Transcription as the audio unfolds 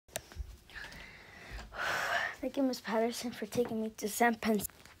Thank you, Miss Patterson, for taking me to San Pen.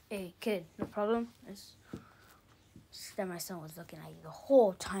 Hey, kid, no problem? It's that my son was looking at you the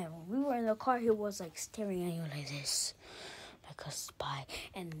whole time. When we were in the car, he was like staring at you like this, like a spy.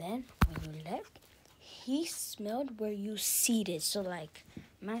 And then when you left, he smelled where you seated. So like,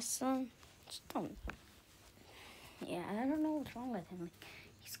 my son, just don't. Yeah, I don't know what's wrong with him. Like,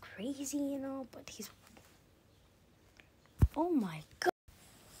 he's crazy, you know, but he's. Oh my God.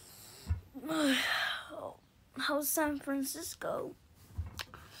 How's San Francisco?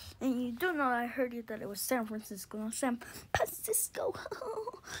 And you do know I heard you that it was San Francisco, not San Francisco.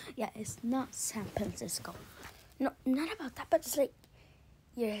 Yeah, it's not San Francisco. No, not about that, but it's like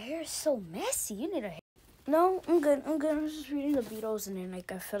your hair is so messy. You need a hair. No, I'm good. I was just reading the Beatles and then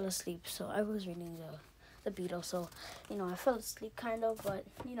like I fell asleep. So I was reading the Beatles. So, you know, I fell asleep kind of, but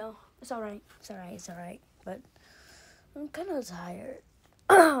you know, it's all right. It's all right. But I'm kind of tired.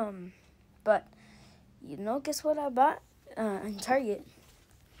 But you know, guess what I bought in Target?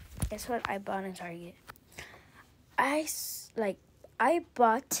 Guess what I bought in Target? I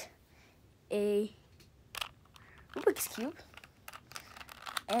bought a Rubik's Cube.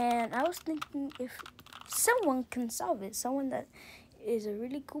 And I was thinking if someone can solve it. Someone that is a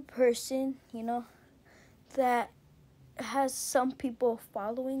really cool person, you know, that has some people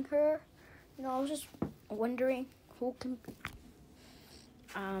following her. You know, I was just wondering who can...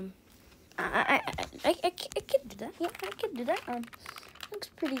 I could do that. Yeah, I could do that. Looks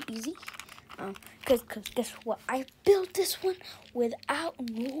pretty easy. Cause guess what? I built this one without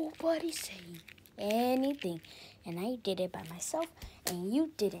nobody saying anything, and I did it by myself, and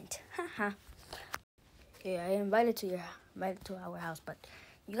you didn't. Haha. Yeah, I invited to our house, but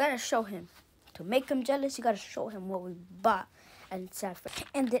you gotta show him. To make him jealous, you gotta show him what we bought and San Fran.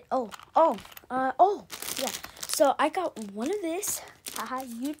 And then yeah. So I got one of this. Haha,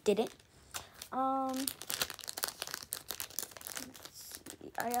 you didn't. I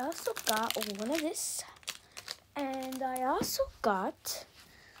also got one of this, and I also got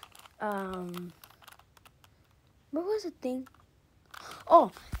what was the thing?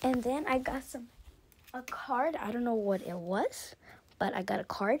 Oh, and then I got a card. I don't know what it was, but I got a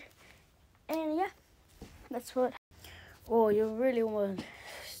card, and yeah, that's what. Oh, you really want?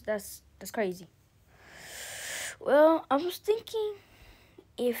 That's crazy. Well, I was thinking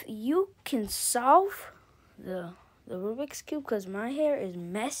if you can solve the Rubik's Cube, because my hair is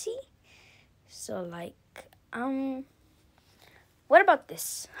messy. So like, what about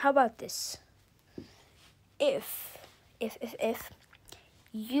this? How about this? If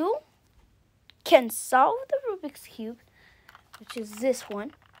you can solve the Rubik's Cube, which is this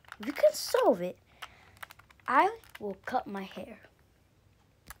one, if you can solve it, I will cut my hair.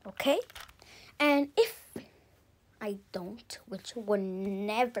 Okay? And if I don't, which will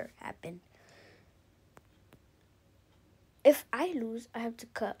never happen, if I lose, I have to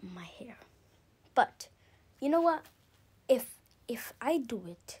cut my hair. But you know what? If I do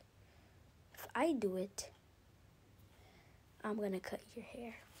it, I'm gonna cut your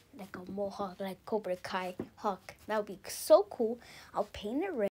hair like a mohawk, like Cobra Kai hawk. That would be so cool. I'll paint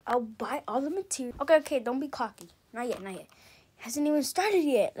it red. I'll buy all the material. Okay, don't be cocky. Not yet. Hasn't even started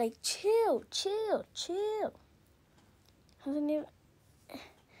yet. Like, chill. Hasn't even...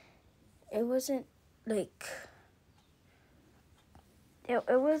 It wasn't, like... It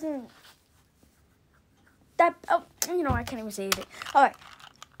wasn't... That... Oh, you know, I can't even say it. Alright,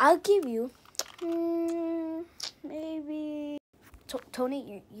 I'll give you... maybe...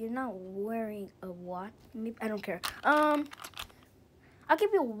 Tony, you're not wearing a watch. Maybe, I don't care. I'll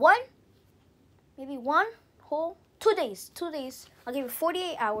give you maybe one whole 2 days. 2 days. I'll give you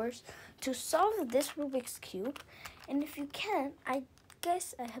 48 hours to solve this Rubik's Cube. And if you can, I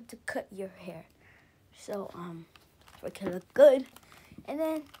guess I have to cut your hair. So, if it can look good. And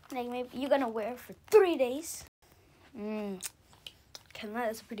then, like, maybe you're gonna wear it for 3 days. Can't lie,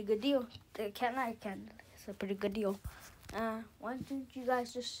 that's a pretty good deal. Can't lie, it's a pretty good deal. Why don't you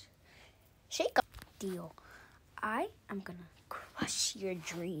guys just shake up the deal? I am gonna crush your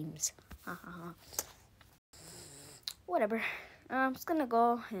dreams. Whatever. I'm just gonna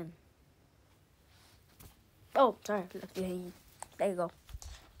go and... Oh, sorry, left you hanging. There you go.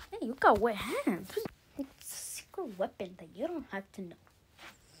 Hey, you got wet hands. It's a secret weapon that you don't have to know.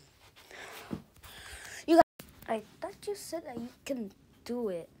 I thought you said that you can do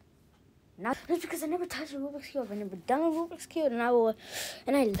it. Not just because I never touched a Rubik's Cube. I've never done a Rubik's Cube, and I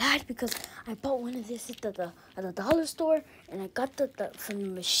lied because I bought one of this at the dollar store, and I got the from the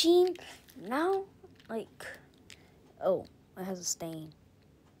machine. Now, like, oh, it has a stain.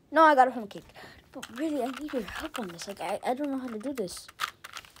 No, I got it from a cake. But really, I need your help on this. Like, I don't know how to do this.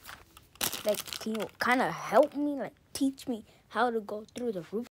 Like, can you kind of help me? Like, teach me how to go through the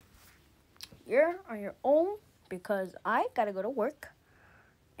Rubik? You're on your own because I gotta go to work.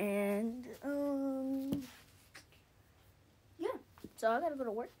 And, yeah. So I gotta go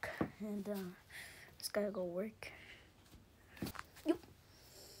to work. And, just gotta go work. Yep.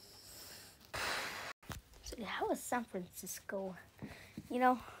 So, how was San Francisco? You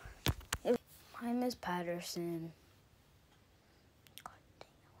know, hi, Miss Patterson. God dang,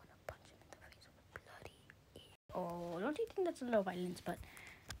 I want to punch him in the face with bloody. Oh, don't you think that's a little violence? But,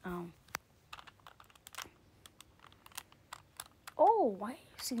 oh, why?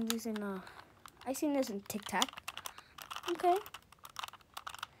 I've seen this in, I seen this in TikTok. Okay.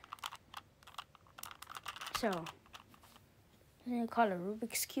 So, you call it a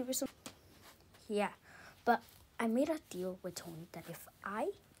Rubik's Cube or something? Yeah. But I made a deal with Tony that if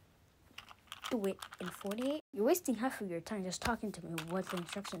I do it in 48, you're wasting half of your time just talking to me what the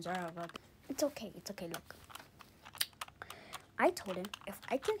instructions are about. It's okay. It's okay. Look. I told him if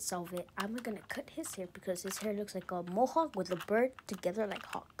I can solve it, I'm gonna cut his hair because his hair looks like a mohawk with a bird together like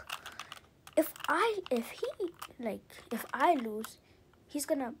hawk. If I lose, he's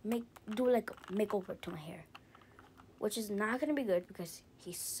gonna do like a makeover to my hair, which is not gonna be good because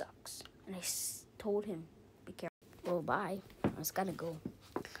he sucks. And I told him, be careful. Well, bye. I just gotta go.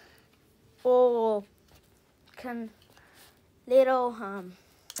 Oh, can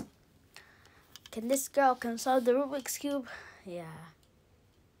this girl solve the Rubik's Cube? Yeah.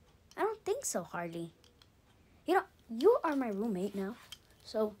 I don't think so, Harley. You know, you are my roommate now,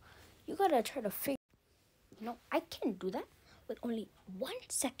 so you gotta try to figure. No, I can do that with only 1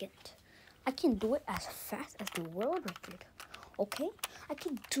 second. I can do it as fast as the world record. Okay? I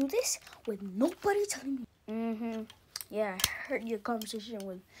can do this with nobody telling me. Yeah, I heard your conversation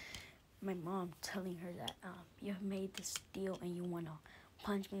with my mom telling her that you made this deal and you wanna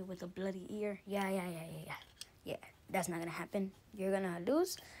punch me with a bloody ear. Yeah, that's not gonna happen. You're gonna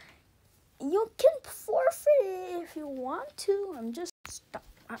lose. You can forfeit it if you want to. I'm just stop.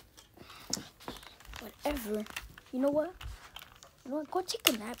 Whatever. You know what? Go take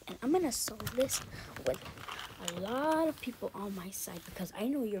a nap, and I'm gonna solve this with a lot of people on my side because I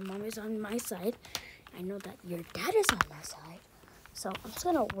know your mom is on my side. I know that your dad is on my side. So I'm just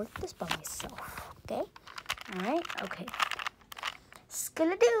gonna work this by myself. Okay? All right. Okay.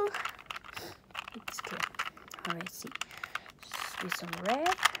 Skilla-doo. It's good. All right. See. Use some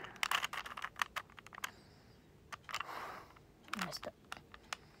red. Messed up.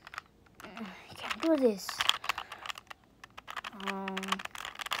 I can't do this.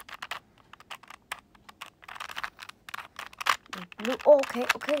 Blue. Oh, okay.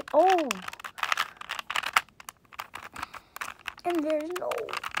 Oh. And there's no.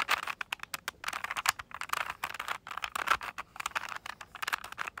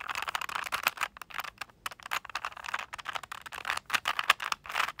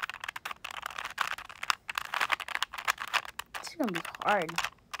 It's gonna be hard.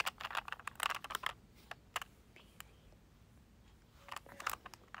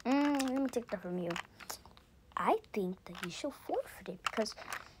 Let me take that from you. I think that you should forfeit it because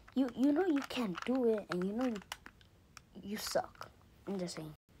you know you can't do it and you know you suck. I'm just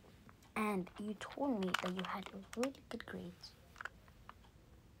saying. And you told me that you had really good grades.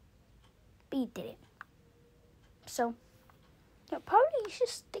 But you didn't. So, yeah, probably you should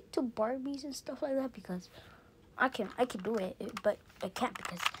stick to Barbies and stuff like that because I can do it, but I can't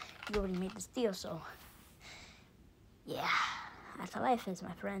because you already made this deal, so yeah. That's how life is,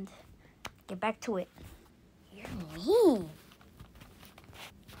 my friend. Get back to it. You're mean.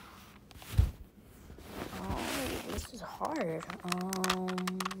 Oh, this is hard.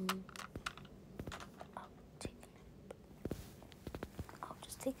 I'll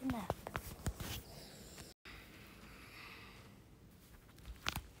just take a nap.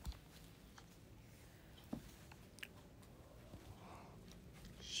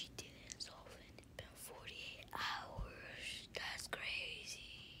 She didn't solve it. It's been 48 hours. That's crazy.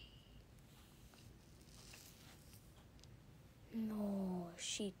 No,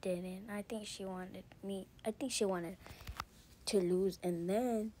 she didn't. I think she wanted to lose and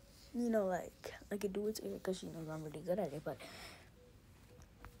then, like, I could do it to her because she knows I'm really good at it, but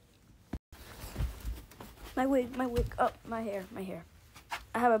my wig, oh, my hair.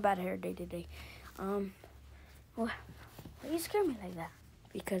 I have a bad hair day today. Well, why you scare me like that?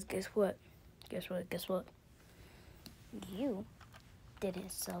 Because guess what? You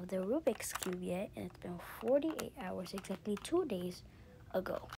didn't solve the Rubik's Cube yet, and it's been 48 hours, exactly 2 days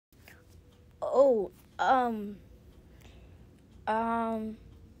ago. Oh,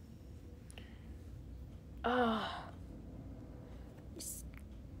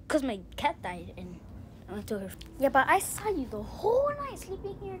 because my cat died, and I went to her. Yeah, but I saw you the whole night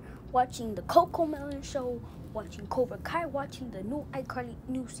sleeping here, watching the Coco Melon show, watching Cobra Kai, watching the new iCarly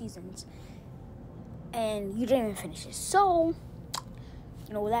new seasons, and you didn't even finish it. So,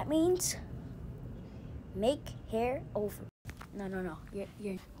 you know what that means? Make hair over. No.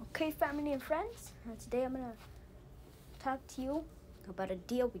 You're okay, family and friends. Today I'm gonna talk to you about a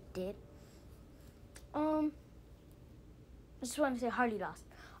deal we did. I just want to say Harley lost.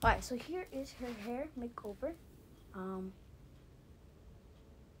 Alright, so here is her hair makeover. Hope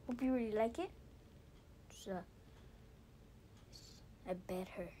you really like it. So,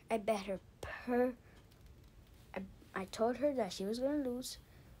 I told her that she was gonna lose,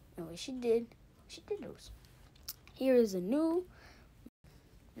 and what she did lose. Here is a new,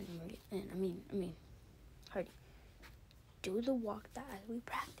 and I mean, Hardy, do the walk that we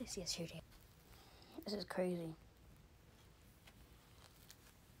practiced yesterday. This is crazy.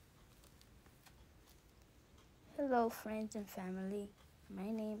 Hello, friends and family. My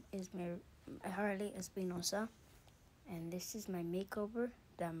name is Harley Espinosa, and this is my makeover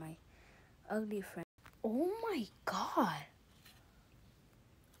that my ugly friend. Oh my God!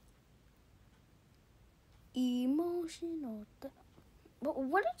 Emotional. But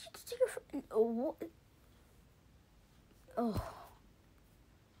what did you do to your friend? Oh,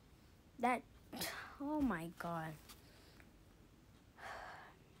 that. Oh my God!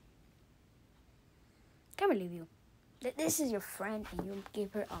 Can't believe you. This is your friend, and you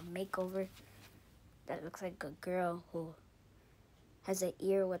gave her a makeover that looks like a girl who has an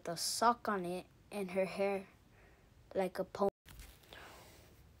ear with a sock on it and her hair like a pony.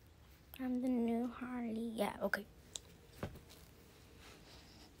 I'm the new Harley. Yeah, okay.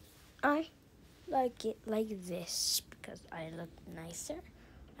 I like it like this because I look nicer.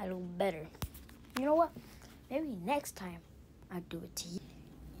 I look better. You know what? Maybe next time I'll do it to you.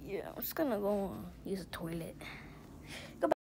 Yeah, I'm just gonna go use the toilet. Goodbye.